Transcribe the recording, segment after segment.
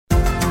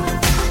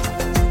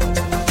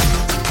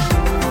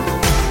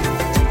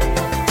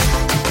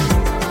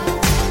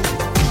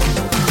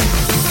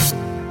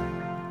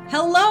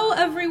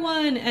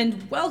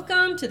and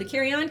welcome to the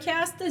Carry On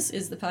Cast. This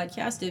is the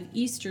podcast of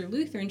Easter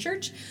Lutheran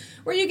Church,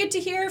 where you get to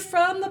hear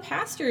from the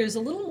pastors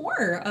a little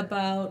more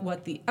about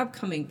what the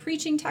upcoming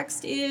preaching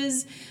text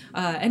is,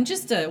 and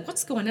just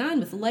what's going on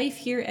with life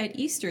here at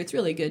Easter. It's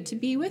really good to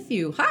be with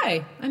you.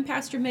 Hi, I'm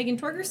Pastor Megan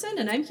Torgerson,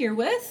 and I'm here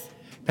with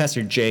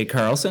Pastor Jay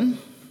Carlson.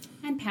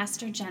 And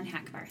Pastor Jen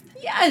Hackbarth.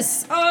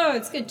 Yes. Oh,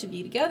 it's good to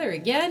be together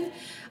again.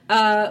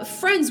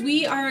 Friends,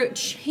 we are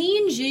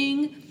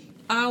changing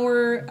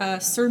our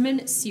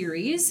sermon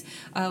series.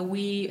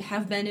 We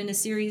have been in a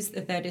series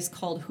that is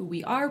called Who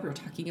We Are. We're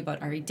talking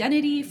about our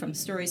identity from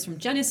stories from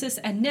Genesis,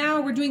 and now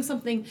we're doing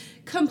something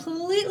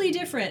completely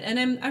different, and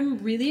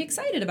I'm really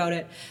excited about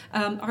it.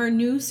 Our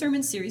new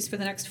sermon series for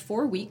the next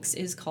 4 weeks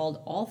is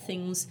called All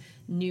Things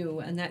New,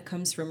 and that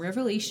comes from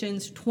Revelation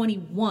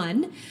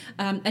 21.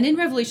 And in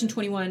Revelation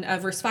 21,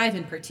 verse 5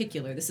 in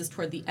particular, this is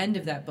toward the end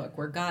of that book,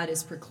 where God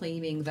is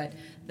proclaiming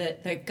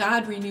that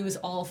God renews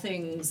all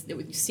things,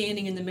 that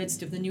standing in the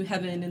midst of the new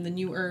heaven and the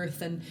new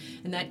earth, and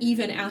that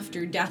even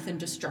after death and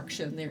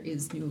destruction, there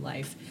is new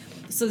life.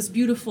 So this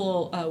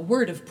beautiful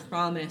word of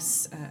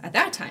promise at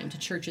that time to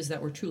churches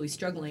that were truly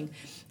struggling.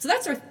 So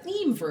that's our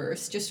theme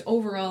verse, just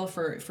overall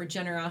for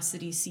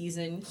generosity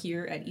season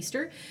here at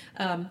Easter.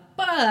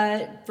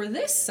 But for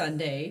this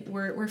Sunday,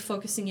 we're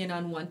focusing in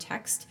on one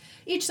text.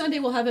 Each Sunday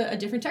we'll have a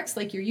different text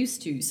like you're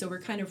used to. So we're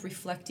kind of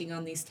reflecting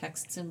on these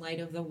texts in light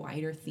of the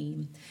wider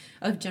theme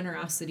of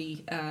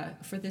generosity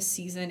for this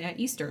season at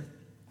Easter.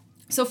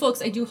 So,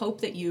 folks, I do hope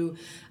that you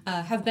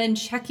have been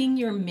checking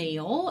your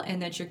mail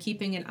and that you're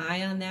keeping an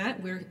eye on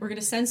that. We're going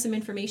to send some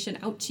information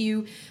out to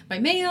you by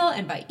mail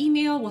and by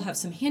email. We'll have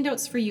some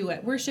handouts for you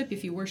at worship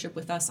if you worship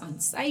with us on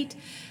site.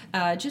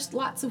 Just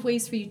lots of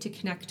ways for you to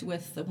connect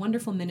with the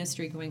wonderful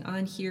ministry going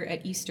on here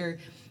at Easter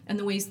and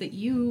the ways that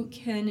you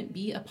can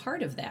be a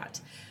part of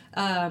that.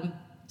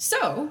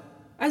 So,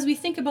 as we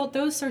think about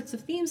those sorts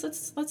of themes,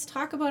 let's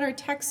talk about our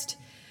text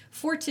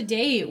for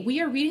today.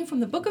 We are reading from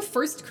the book of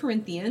 1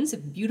 Corinthians, a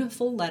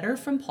beautiful letter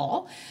from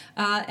Paul,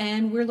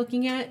 and we're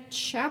looking at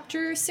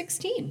chapter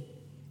 16.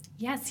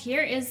 Yes,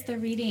 here is the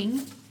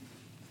reading,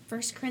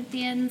 1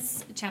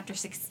 Corinthians chapter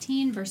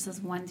 16,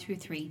 verses 1 through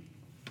 3.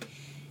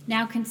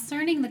 Now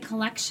concerning the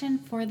collection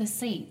for the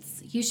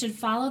saints, you should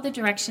follow the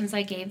directions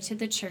I gave to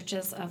the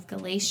churches of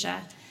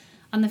Galatia.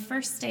 On the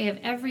first day of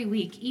every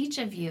week, each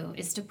of you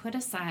is to put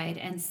aside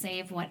and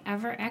save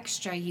whatever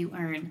extra you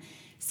earn,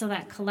 so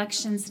that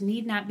collections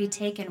need not be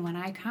taken when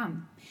I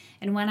come.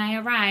 And when I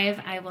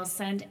arrive, I will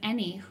send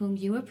any whom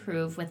you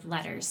approve with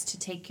letters to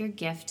take your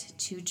gift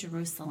to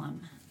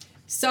Jerusalem.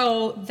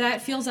 So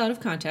that feels out of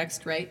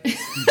context, right?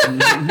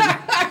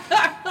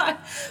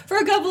 For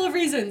a couple of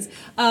reasons.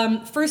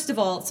 First of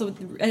all, so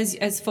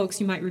as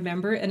folks you might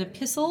remember, an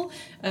epistle,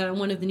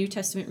 one of the New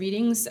Testament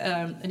readings,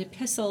 an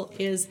epistle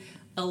is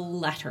a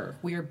letter.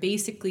 We are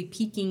basically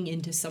peeking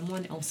into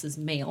someone else's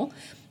mail.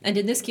 And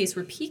in this case,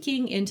 we're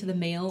peeking into the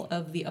mail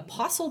of the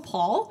Apostle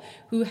Paul,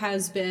 who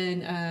has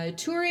been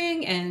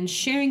touring and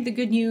sharing the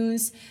good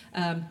news,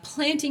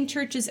 planting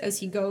churches as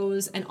he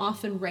goes, and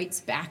often writes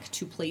back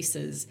to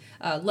places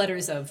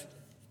letters of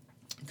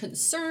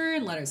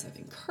concern, letters of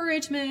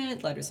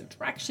encouragement, letters of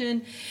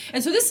direction.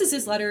 And so this is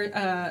his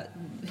letter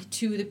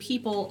to the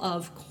people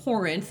of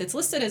Corinth. It's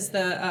listed as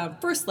the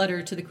first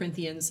letter to the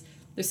Corinthians.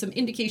 There's some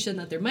indication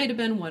that there might have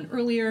been one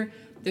earlier.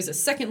 There's a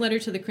second letter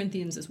to the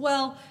Corinthians as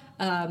well.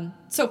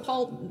 So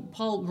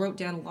Paul wrote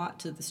down a lot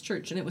to this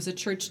church, and it was a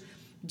church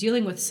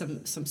dealing with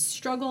some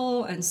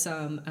struggle and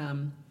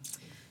some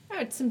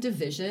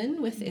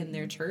division within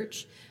their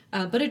church,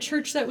 but a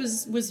church that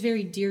was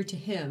very dear to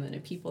him and a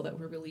people that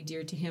were really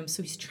dear to him.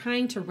 So he's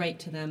trying to write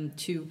to them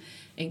to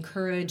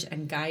encourage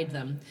and guide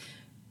them.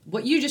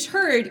 What you just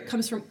heard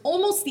comes from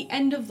almost the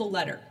end of the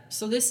letter.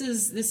 So this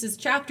is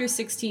chapter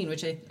 16,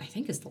 which I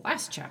think is the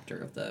last chapter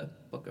of the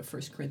book of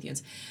 1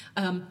 Corinthians.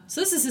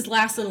 So this is his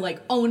last little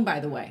own,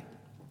 by the way.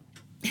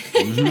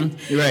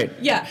 Mm-hmm. You're right.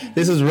 Yeah.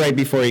 This is right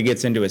before he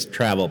gets into his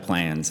travel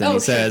plans. And he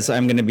says,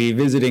 I'm going to be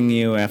visiting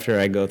you after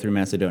I go through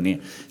Macedonia.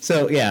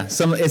 So, yeah,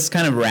 it's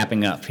kind of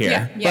wrapping up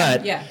here.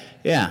 Yeah.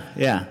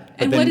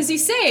 And what does he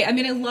say? I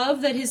mean, I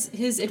love that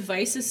his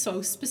advice is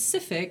so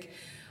specific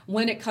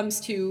when it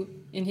comes to,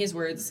 in his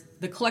words,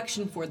 the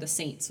collection for the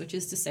saints, which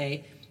is to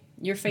say,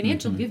 your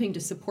financial giving to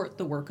support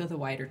the work of the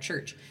wider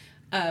church.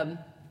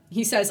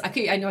 He says,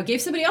 okay, I know I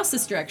gave somebody else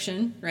this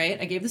direction, right?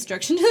 I gave this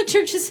direction to the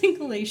churches in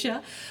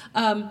Galatia.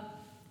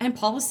 And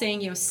Paul was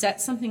saying,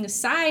 set something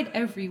aside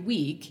every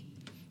week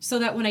so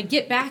that when I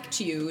get back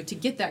to you to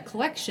get that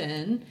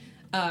collection,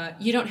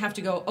 you don't have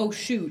to go, oh,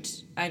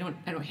 shoot, I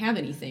don't have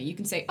anything. You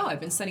can say, oh,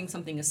 I've been setting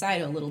something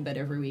aside a little bit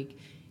every week.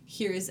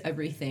 Here's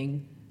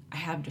everything I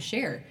have to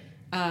share.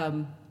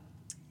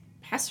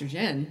 Pastor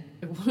Jen,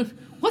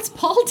 what's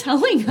Paul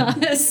telling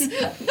us?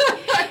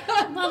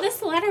 Well,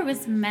 this letter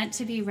was meant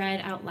to be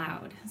read out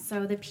loud.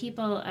 So the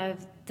people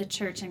of the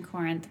church in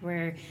Corinth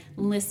were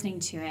listening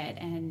to it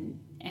and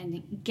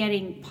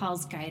getting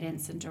Paul's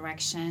guidance and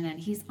direction. And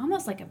he's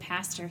almost like a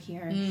pastor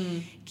here,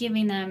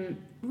 giving them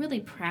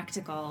really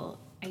practical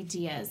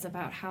ideas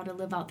about how to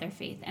live out their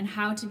faith and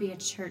how to be a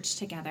church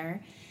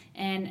together.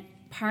 And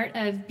part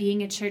of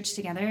being a church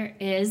together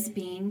is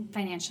being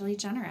financially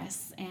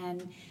generous,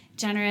 and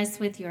generous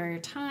with your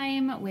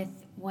time, with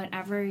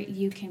whatever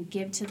you can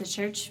give to the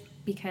church,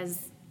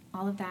 because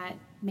all of that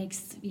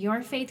makes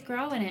your faith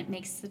grow and it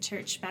makes the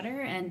church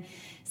better. And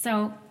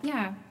so,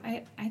 yeah,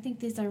 I think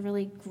these are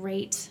really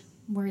great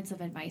words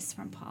of advice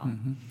from Paul.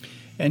 Mm-hmm.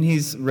 And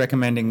he's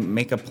recommending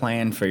make a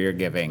plan for your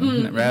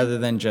giving rather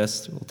than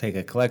just we'll take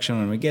a collection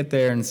when we get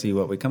there and see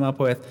what we come up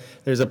with.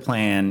 There's a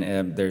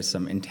plan. There's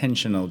some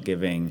intentional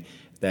giving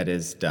that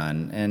is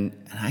done. And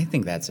I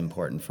think that's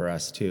important for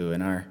us too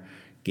in our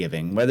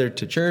giving, whether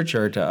to church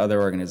or to other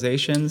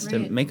organizations, to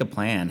make a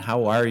plan.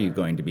 How are you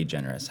going to be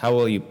generous? How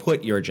will you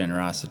put your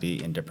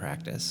generosity into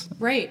practice?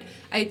 Right.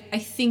 I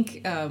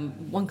think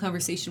one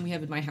conversation we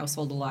have in my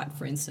household a lot,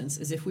 for instance,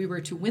 is if we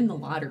were to win the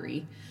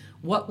lottery,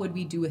 what would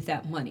we do with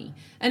that money?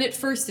 And at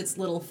first it's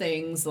little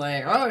things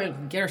like, oh,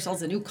 get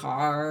ourselves a new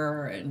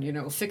car and, you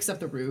know, fix up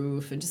the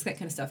roof and just that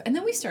kind of stuff. And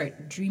then we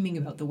start dreaming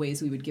about the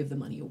ways we would give the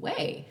money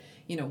away.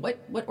 You know,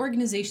 what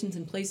organizations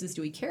and places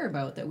do we care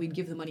about that we'd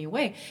give the money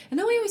away? And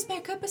then we always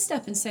back up a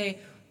step and say,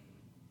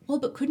 well,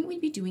 but couldn't we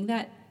be doing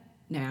that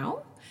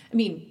now? I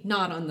mean,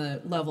 not on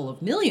the level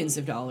of millions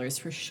of dollars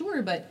for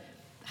sure, but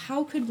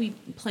how could we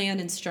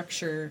plan and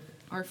structure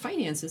our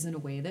finances in a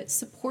way that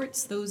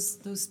supports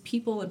those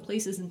people and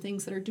places and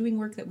things that are doing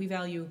work that we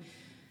value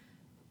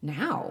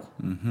now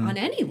on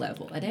any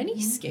level, at any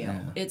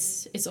scale? Yeah.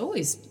 It's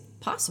always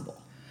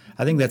possible.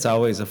 I think that's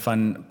always a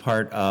fun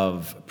part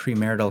of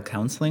premarital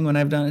counseling when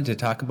I've done it, to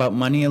talk about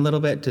money a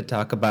little bit, to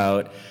talk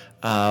about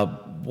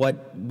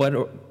what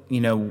you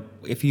know,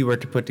 if you were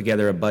to put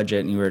together a budget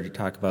and you were to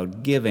talk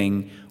about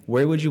giving,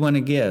 where would you want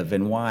to give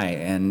and why?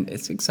 And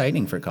it's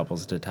exciting for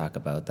couples to talk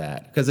about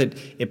that because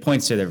it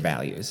points to their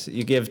values.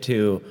 You give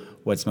to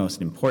what's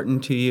most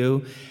important to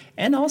you.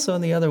 And also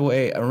the other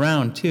way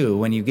around, too.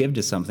 When you give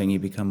to something, you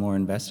become more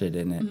invested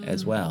in it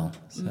as well.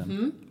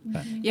 So,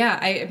 yeah,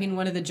 I mean,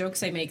 one of the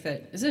jokes I make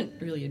that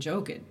isn't really a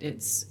joke,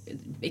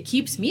 it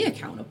keeps me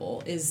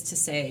accountable, is to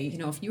say, you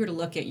know, if you were to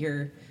look at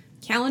your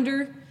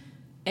calendar,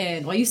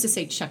 and, well, I used to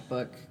say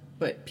checkbook,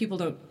 but people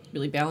don't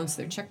really balance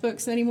their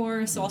checkbooks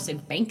anymore, so I'll say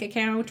bank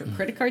account or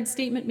credit card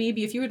statement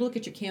maybe. If you were to look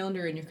at your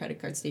calendar and your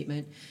credit card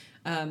statement,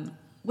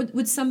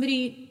 would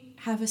somebody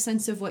have a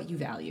sense of what you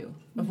value,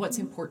 of what's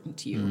important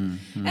to you?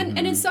 Mm-hmm.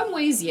 And in some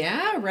ways,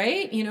 yeah,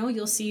 right? You know,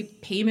 you'll see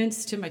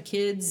payments to my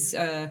kids'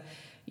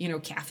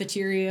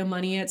 cafeteria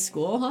money at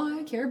school. Oh,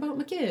 I care about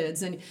my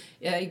kids. And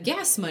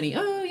gas money.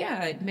 Oh,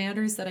 yeah, it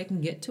matters that I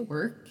can get to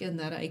work and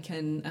that I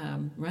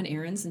can run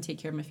errands and take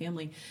care of my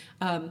family.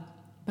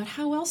 But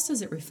how else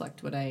does it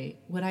reflect what I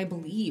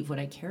believe, what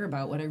I care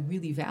about, what I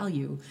really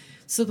value?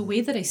 So the way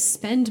that I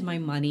spend my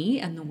money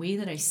and the way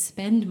that I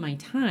spend my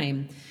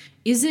time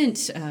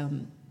isn't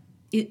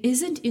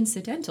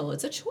incidental.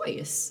 It's a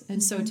choice.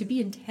 And so to be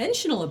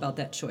intentional about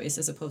that choice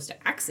as opposed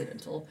to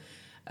accidental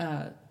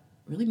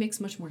really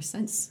makes much more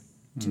sense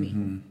to me.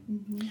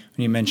 When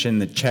you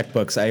mentioned the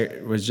checkbooks,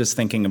 I was just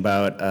thinking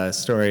about a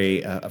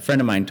story a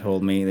friend of mine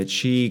told me that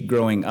she,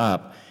 growing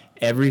up,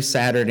 every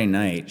Saturday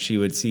night, she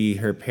would see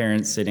her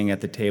parents sitting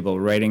at the table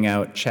writing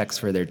out checks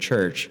for their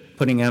church,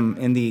 putting them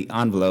in the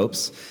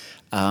envelopes,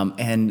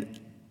 and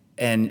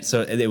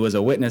so it was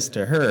a witness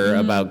to her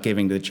about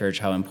giving to the church,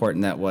 how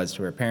important that was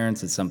to her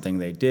parents. It's something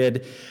they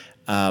did.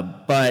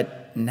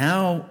 But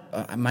now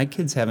my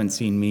kids haven't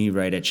seen me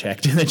write a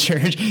check to the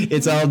church.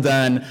 It's all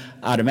done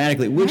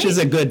automatically, which is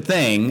a good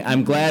thing.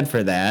 I'm glad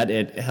for that.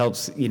 It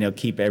helps,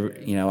 keep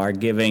our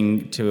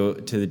giving to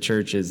the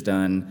church is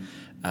done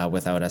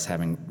without us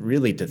having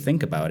really to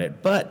think about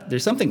it. But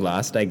there's something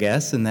lost, I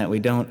guess, in that we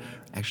don't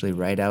actually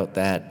write out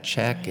that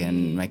check,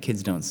 and my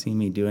kids don't see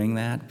me doing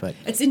that. But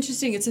it's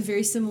interesting. It's a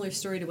very similar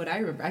story to what I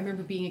remember. I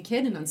remember being a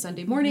kid, and on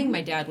Sunday morning,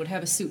 my dad would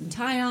have a suit and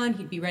tie on.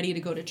 He'd be ready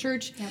to go to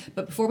church. Yep.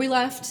 But before we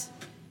left,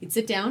 he'd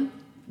sit down,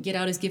 get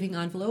out his giving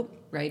envelope,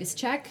 write his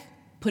check,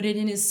 put it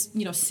in his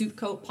suit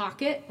coat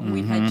pocket, and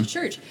we'd head to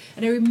church.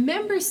 And I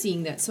remember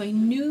seeing that, so I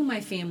knew my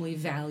family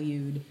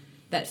valued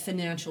that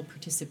financial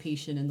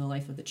participation in the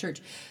life of the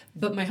church.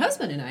 But my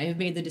husband and I have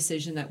made the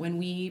decision that when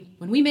we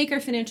make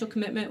our financial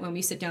commitment, when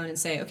we sit down and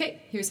say,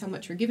 okay, here's how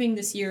much we're giving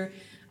this year,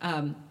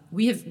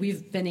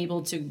 we've been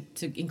able to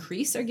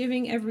increase our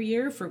giving every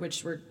year, for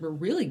which we're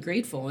really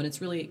grateful, and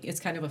it's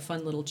kind of a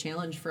fun little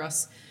challenge for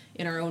us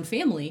in our own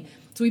family.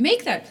 So we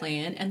make that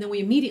plan, and then we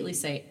immediately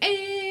say,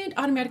 and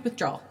automatic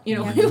withdrawal.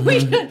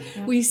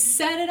 We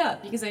set it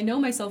up, because I know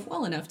myself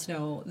well enough to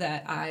know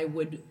that I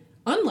would,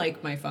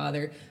 unlike my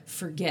father,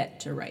 forget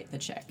to write the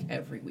check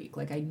every week.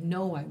 Like I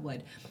know I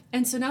would.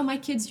 And so now my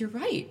kids, you're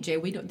right, Jay,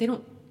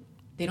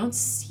 they don't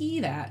see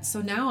that.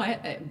 So now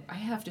I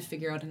have to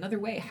figure out another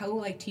way. How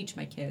will I teach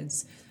my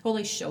kids? How will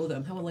I show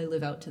them? How will I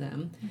live out to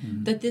them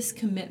that this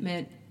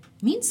commitment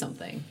means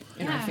something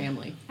in our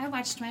family? I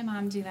watched my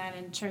mom do that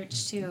in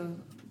church too.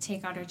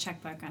 take out her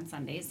checkbook on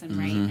Sundays and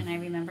write, and I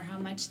remember how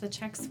much the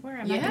checks were.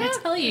 I'm not Yeah. going to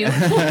tell you.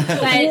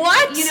 But,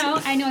 What? you know,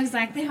 I know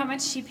exactly how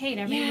much she paid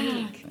every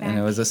week. And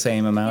it was the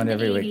same amount in the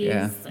every week.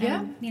 80s. Yeah.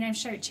 Yeah. I mean, I'm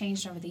sure it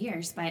changed over the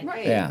years, but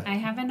Right. Yeah. I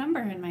have a number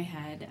in my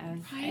head.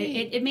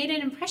 Right. It made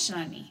an impression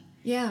on me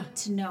Yeah.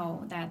 to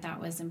know that that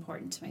was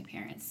important to my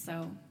parents.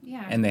 So,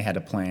 yeah. And they had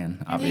a plan,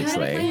 they had a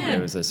obviously. plan.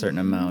 There was a certain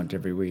amount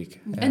every week.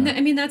 Yeah. And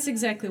I mean, that's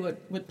exactly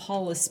what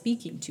Paul is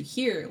speaking to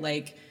here.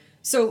 Like,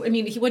 so, I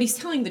mean, what he's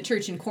telling the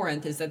church in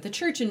Corinth is that the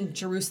church in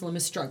Jerusalem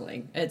is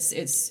struggling.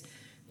 It's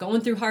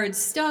going through hard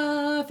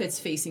stuff. It's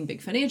facing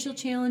big financial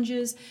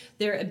challenges.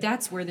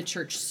 That's where the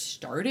church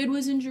started,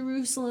 was in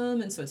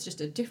Jerusalem. And so it's just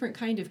a different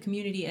kind of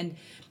community. And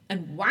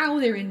wow,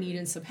 they're in need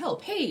of some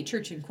help. Hey,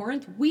 church in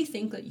Corinth, we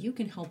think that you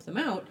can help them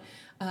out.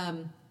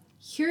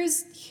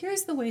 Here's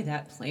the way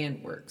that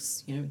plan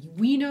works. You know,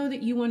 we know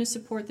that you want to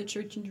support the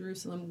church in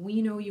Jerusalem.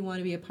 We know you want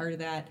to be a part of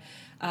that.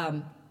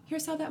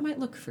 Here's how that might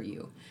look for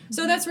you.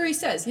 So that's where he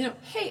says, you know,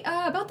 hey,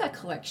 about that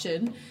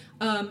collection,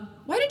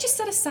 why don't you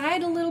set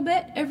aside a little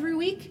bit every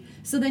week,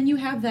 so then you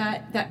have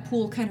that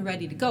pool kind of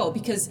ready to go?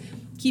 Because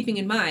keeping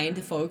in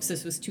mind, folks,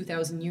 this was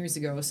 2,000 years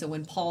ago, so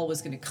when Paul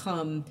was going to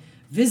come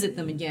visit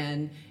them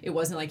again, it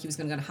wasn't like he was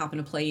going to hop in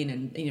a plane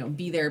and, you know,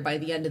 be there by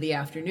the end of the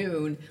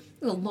afternoon.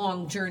 It was a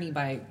long journey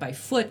by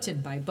foot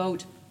and by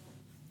boat.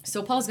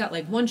 So Paul's got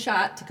like one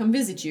shot to come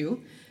visit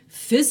you,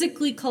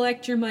 physically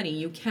collect your money.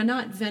 You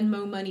cannot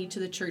Venmo money to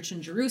the church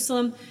in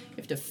Jerusalem. You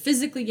have to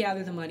physically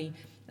gather the money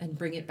and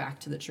bring it back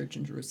to the church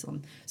in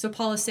Jerusalem. So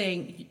Paul is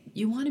saying,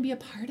 you want to be a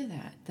part of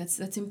that.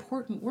 That's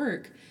important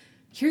work.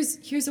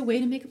 Here's a way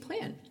to make a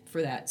plan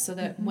for that, so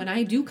that when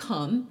I do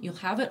come, you'll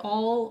have it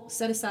all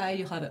set aside,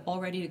 you'll have it all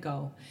ready to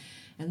go.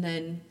 And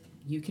then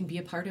you can be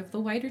a part of the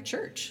wider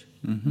church.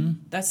 Mm-hmm.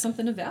 That's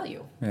something of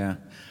value. Yeah.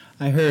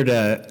 I heard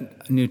a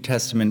New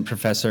Testament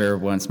professor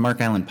once,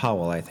 Mark Allen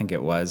Powell, I think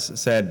it was,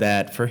 said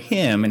that for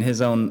him, in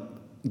his own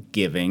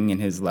giving in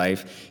his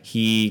life,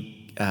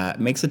 he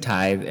makes a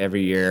tithe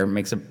every year,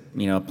 makes a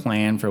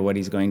plan for what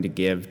he's going to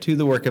give to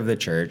the work of the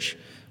church,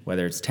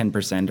 whether it's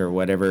 10% or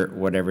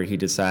whatever he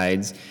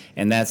decides,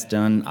 and that's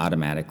done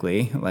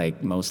automatically,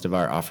 like most of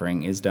our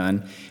offering is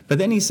done. But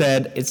then he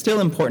said it's still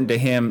important to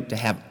him to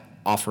have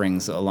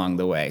offerings along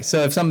the way.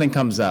 So if something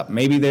comes up,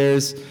 maybe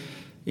there's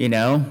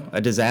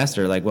a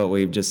disaster like what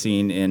we've just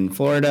seen in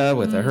Florida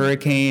with a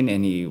hurricane,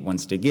 and he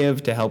wants to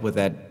give to help with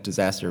that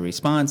disaster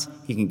response,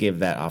 he can give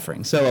that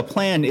offering. So a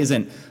plan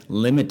isn't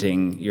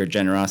limiting your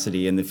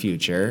generosity in the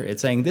future.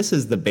 It's saying this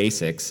is the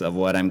basics of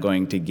what I'm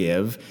going to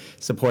give,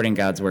 supporting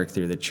God's work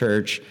through the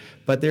church,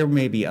 but there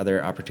may be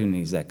other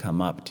opportunities that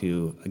come up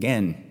to,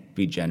 again,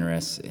 be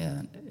generous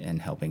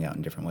and helping out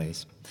in different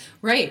ways.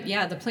 Right,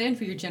 yeah, the plan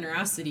for your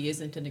generosity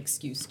isn't an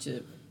excuse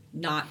to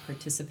not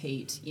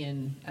participate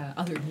in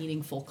other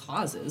meaningful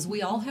causes.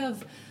 We all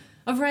have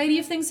a variety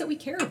of things that we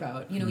care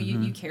about.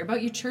 You care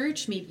about your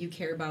church, maybe you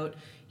care about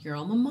your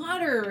alma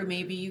mater, or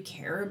maybe you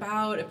care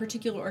about a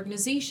particular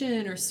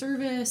organization or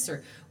service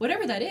or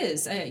whatever that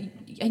is,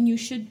 and you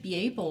should be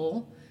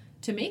able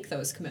to make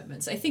those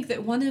commitments. I think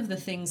that one of the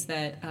things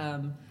that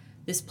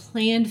this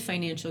planned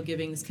financial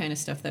giving, this kind of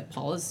stuff that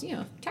Paul is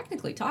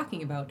technically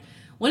talking about,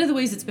 one of the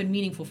ways it's been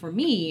meaningful for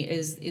me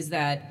is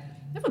that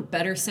I have a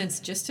better sense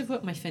just of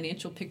what my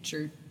financial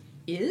picture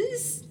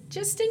is,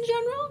 just in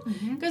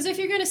general. Because if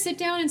you're going to sit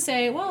down and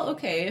say, well,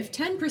 okay, if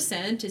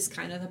 10% is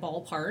kind of the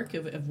ballpark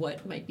of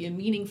what might be a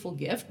meaningful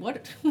gift,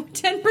 what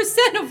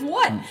 10% of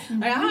what?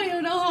 I don't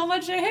even know how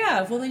much I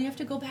have. Well, then you have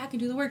to go back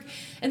and do the work.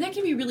 And that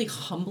can be really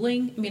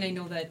humbling. I mean, I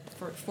know that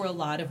for a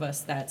lot of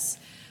us, that's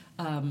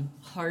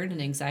hard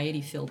and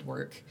anxiety-filled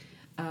work.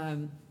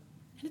 And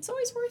it's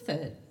always worth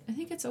it. I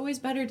think it's always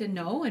better to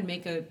know and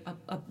make a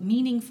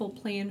meaningful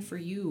plan for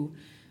you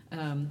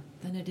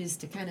than it is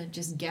to kind of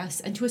just guess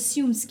and to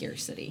assume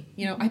scarcity.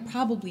 I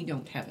probably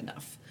don't have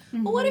enough.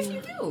 Well, what if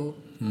you do?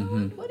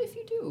 What if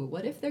you do?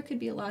 What if there could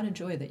be a lot of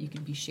joy that you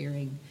could be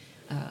sharing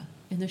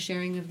in the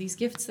sharing of these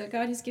gifts that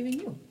God is giving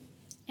you?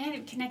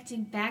 And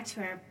connecting back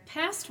to our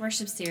past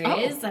worship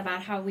series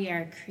about how we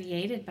are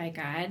created by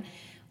God.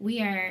 We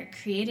are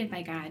created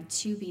by God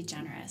to be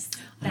generous.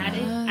 That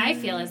is, I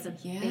feel, is a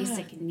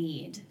basic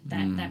need,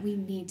 that we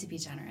need to be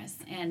generous,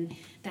 and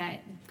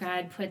that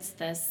God puts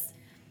this,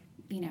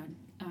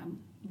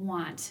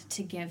 want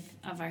to give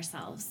of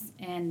ourselves.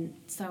 And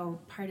so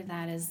part of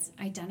that is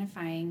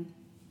identifying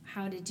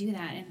how to do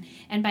that.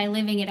 And by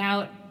living it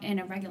out in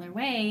a regular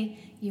way,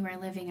 you are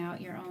living out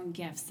your own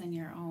gifts and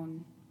your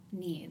own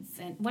needs,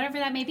 and whatever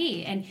that may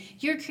be. And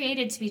you're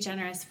created to be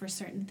generous for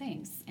certain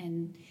things,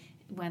 and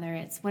whether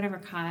it's whatever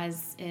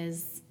cause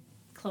is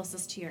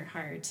closest to your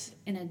heart,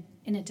 in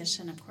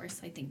addition, of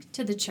course, I think,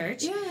 to the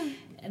church. Yeah.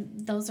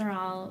 Those are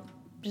all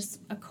just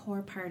a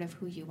core part of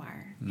who you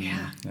are.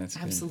 Yeah, that's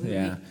absolutely. Good.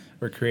 Yeah,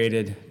 we're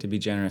created to be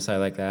generous. I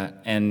like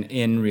that. And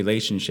in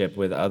relationship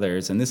with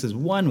others. And this is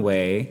one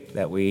way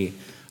that we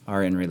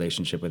are in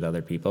relationship with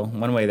other people.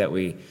 One way that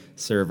we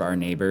serve our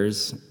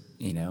neighbors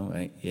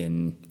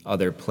in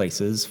other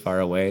places far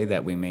away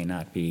that we may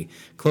not be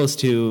close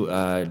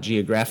to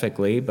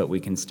geographically, but we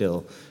can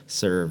still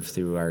serve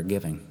through our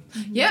giving.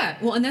 Yeah,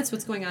 well, and that's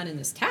what's going on in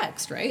this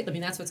text, right? I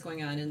mean, that's what's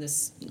going on in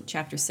this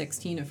chapter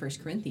 16 of 1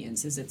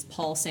 Corinthians, is it's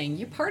Paul saying,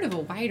 you're part of a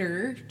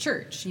wider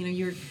church.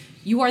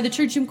 You are the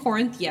church in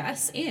Corinth,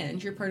 yes,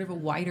 and you're part of a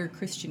wider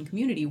Christian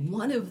community.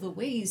 One of the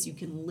ways you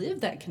can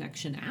live that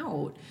connection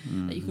out,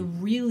 that you can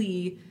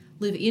really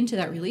live into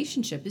that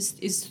relationship,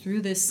 is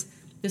through this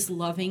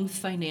loving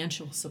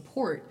financial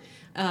support.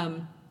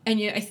 I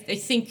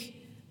think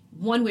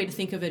one way to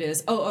think of it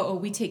is,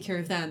 we take care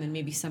of them, and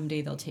maybe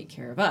someday they'll take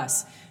care of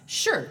us.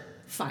 Sure,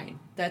 fine.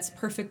 That's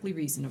perfectly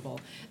reasonable.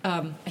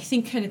 I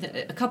think kind of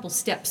a couple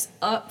steps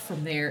up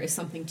from there is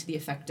something to the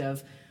effect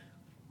of,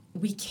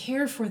 we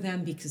care for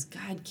them because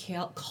God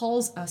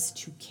calls us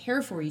to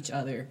care for each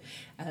other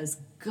as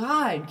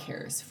God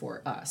cares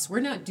for us.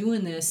 We're not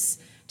doing this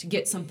to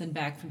get something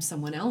back from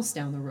someone else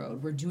down the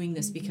road. We're doing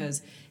this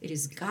because it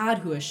is God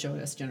who has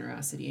showed us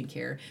generosity and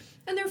care,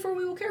 and therefore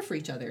we will care for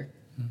each other.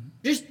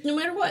 Just no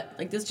matter what.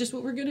 Like, that's just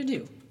what we're going to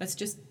do. That's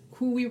just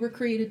who we were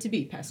created to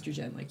be, Pastor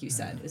Jen, like you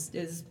said,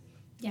 is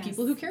Yes.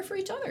 people who care for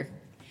each other.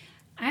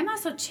 I'm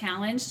also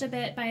challenged a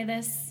bit by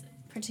this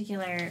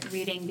particular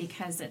reading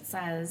because it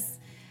says,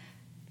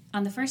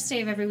 on the first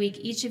day of every week,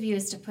 each of you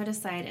is to put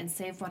aside and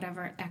save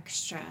whatever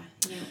extra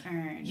you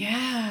earn.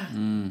 Yeah.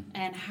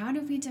 And how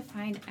do we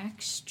define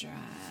extra?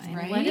 And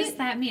Right? what does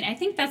that mean? I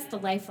think that's the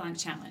lifelong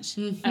challenge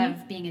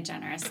of being a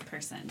generous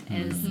person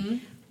is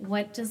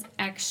what does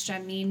extra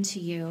mean to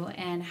you,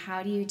 and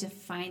how do you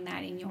define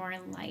that in your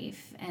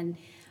life? And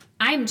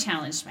I'm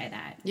challenged by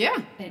that.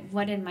 Yeah.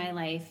 What in my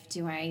life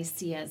do I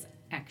see as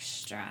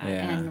extra?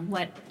 Yeah. And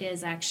what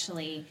is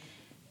actually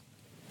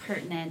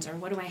pertinent, or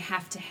what do I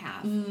have to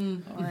have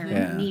or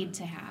Yeah. need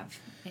to have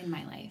in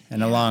my life?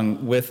 And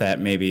along with that,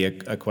 maybe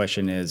a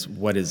question is,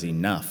 what is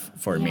enough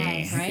for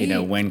Yes. me?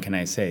 Right. When can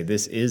I say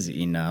this is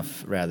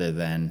enough, rather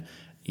than,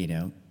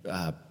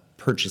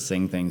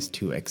 purchasing things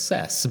to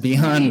excess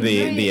beyond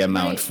the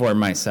amount for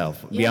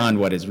myself, beyond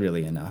what is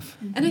really enough.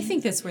 And I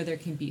think that's where there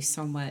can be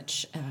so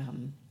much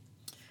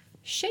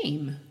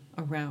shame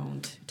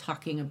around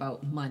talking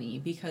about money,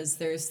 because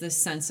there's this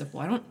sense of,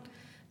 well, I don't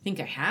think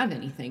I have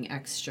anything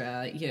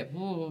extra.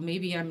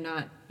 Maybe I'm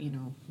not,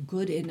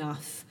 good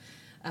enough.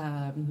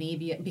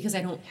 Maybe because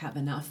I don't have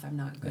enough, I'm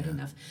not good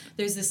enough.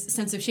 There's this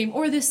sense of shame,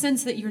 or this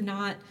sense that you're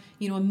not,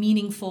 a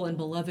meaningful and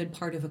beloved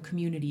part of a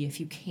community if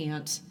you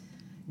can't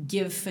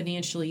give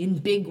financially in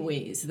big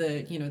ways.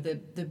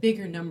 The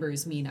bigger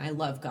numbers mean I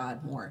love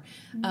God more.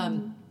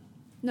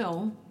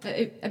 No,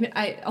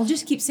 I'll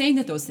just keep saying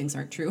that those things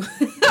aren't true.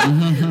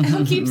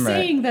 I'll keep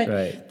saying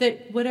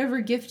that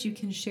whatever gift you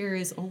can share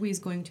is always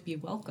going to be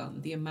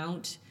welcome. The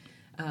amount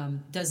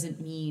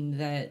doesn't mean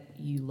that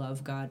you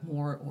love God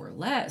more or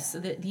less.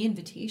 The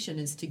invitation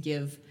is to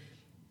give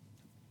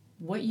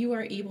what you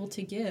are able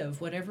to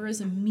give, whatever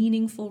is a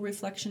meaningful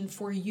reflection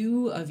for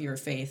you of your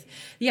faith.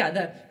 Yeah,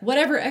 the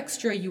whatever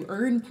extra you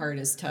earn part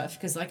is tough,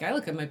 because I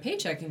look at my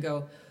paycheck and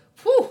go,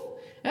 whew,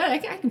 I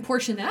can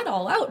portion that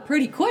all out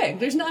pretty quick.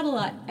 There's not a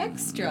lot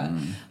extra.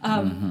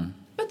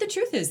 But the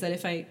truth is that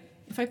if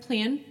I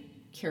plan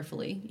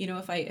carefully,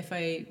 if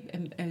I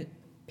am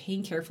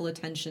paying careful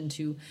attention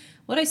to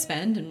what I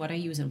spend and what I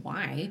use and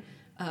why,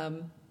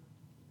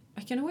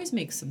 I can always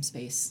make some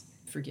space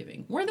for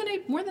giving, more than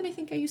I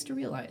think I used to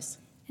realize.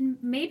 And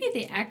maybe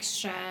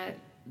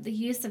the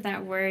use of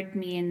that word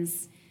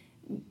means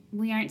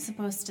we aren't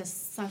supposed to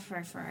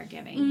suffer for our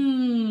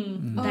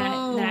giving.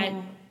 That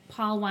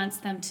Paul wants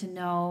them to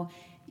know,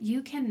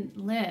 you can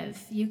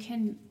live, you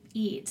can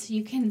eat,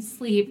 you can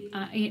sleep,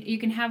 you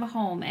can have a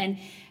home, and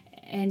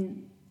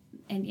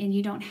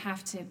you don't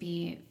have to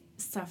be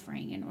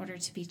suffering in order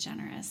to be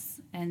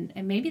generous. And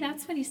maybe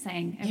that's what he's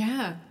saying.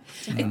 Yeah.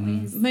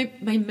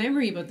 My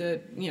memory about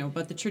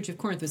the Church of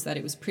Corinth was that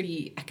it was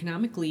pretty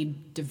economically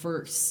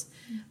diverse.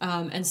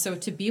 And so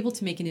to be able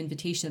to make an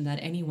invitation that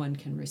anyone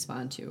can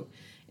respond to,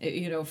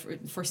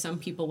 for some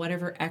people,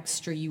 whatever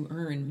extra you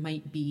earn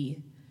might be,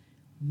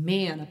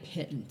 a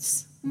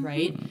pittance,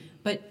 right?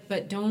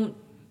 But don't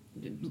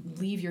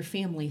leave your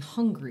family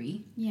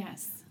hungry.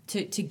 Yes.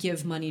 To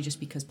give money just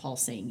because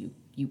Paul's saying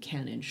you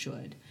can and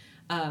should.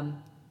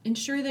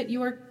 Ensure that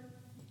you are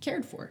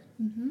cared for.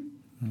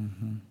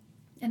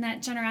 And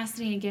that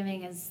generosity and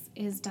giving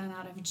is done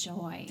out of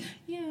joy.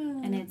 Yeah.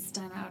 And it's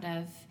done out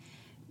of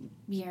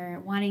you're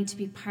wanting to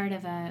be part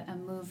of a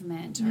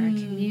movement or a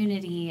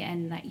community,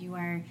 and that you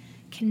are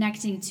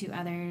connecting to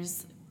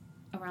others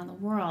around the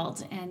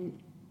world and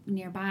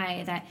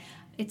nearby, that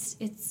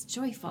it's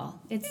joyful.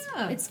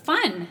 It's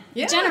fun.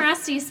 Yeah.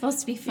 Generosity is supposed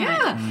to be fun.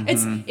 Yeah.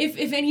 It's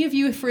if any of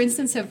you, for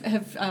instance,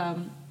 have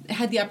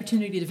had the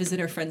opportunity to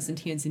visit our friends in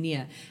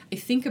Tanzania, I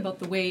think about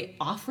the way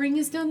offering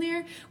is done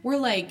there. We're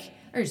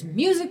there's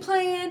music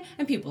playing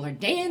and people are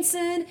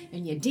dancing,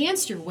 and you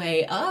dance your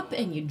way up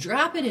and you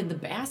drop it in the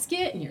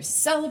basket, and you're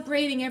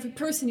celebrating every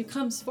person who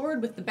comes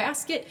forward with the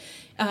basket.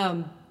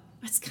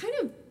 It's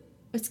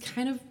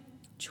kind of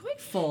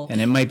joyful.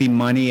 And it might be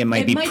money, it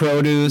might be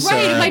produce,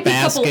 right, or it might a be a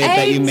couple basket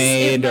that you eggs,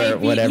 made, it or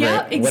might be- whatever,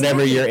 yep,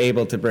 whatever exactly. you're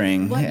able to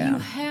bring. What Yeah. you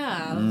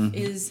have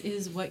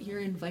is what you're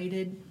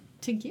invited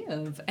to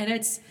give, and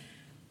it's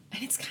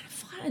kind of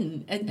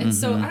fun. And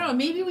so I don't know,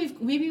 maybe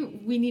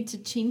we need to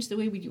change the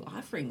way we do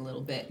offering a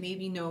little bit.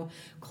 Maybe no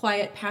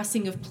quiet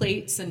passing of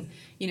plates, and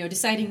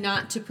deciding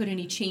not to put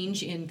any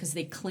change in because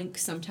they clink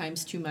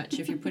sometimes too much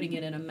if you're putting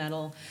it in a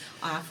metal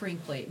offering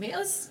plate. Maybe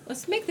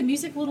let's make the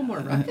music a little more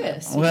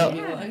ruckus. Well,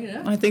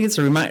 I think it's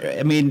a reminder.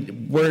 I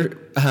mean,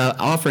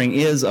 offering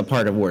is a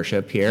part of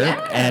worship here,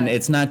 and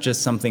it's not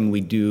just something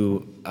we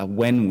do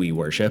when we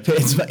worship.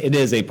 It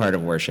is a part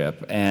of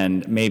worship,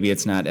 and maybe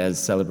it's not as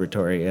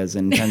celebratory as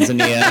in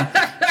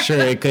Tanzania. Sure,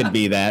 it could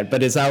be that,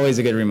 but it's always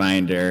a good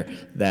reminder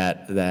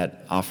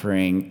that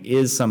offering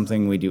is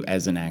something we do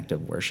as an act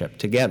of worship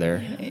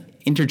together,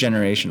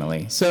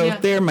 intergenerationally. So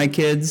there, my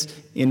kids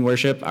in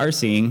worship are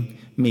seeing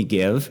me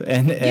give,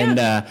 and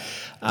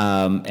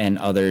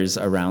others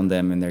around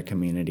them in their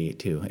community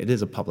too. It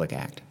is a public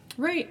act,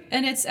 right?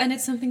 And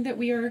it's something that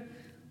we are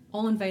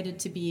all invited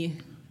to be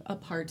a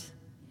part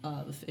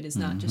of. It is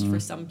not just for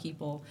some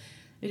people.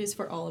 It is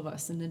for all of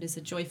us, and it is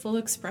a joyful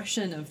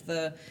expression of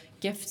the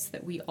gifts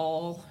that we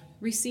all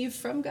receive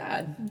from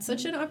God.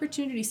 Such an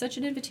opportunity, such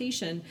an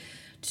invitation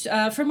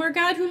from our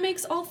God who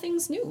makes all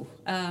things new.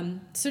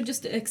 So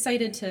just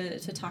excited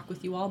to talk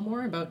with you all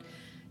more about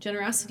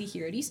generosity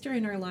here at Easter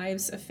in our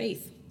lives of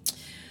faith.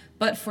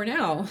 But for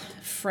now,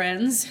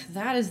 friends,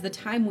 that is the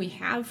time we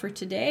have for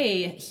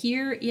today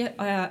here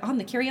on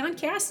the Carry On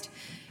Cast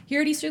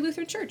here at Easter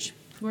Lutheran Church,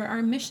 where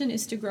our mission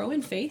is to grow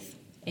in faith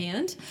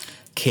and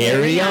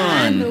carry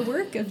on the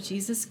work of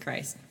Jesus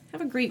Christ. Have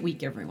a great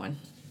week, everyone.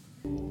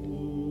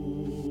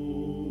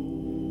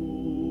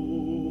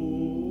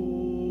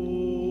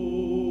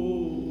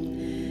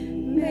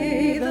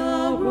 May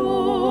the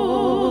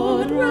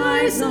road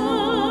rise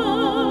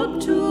up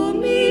to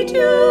meet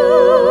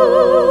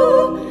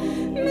you.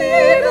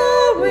 May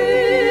the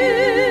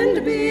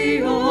wind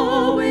be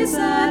always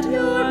at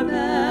your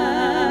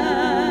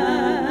back.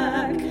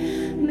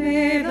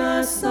 May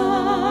the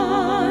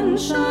sun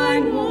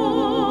shine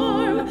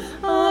warm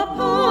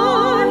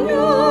upon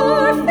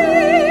your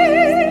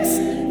face.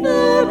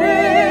 The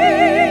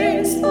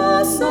rains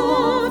fall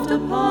soft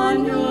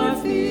upon your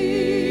feet.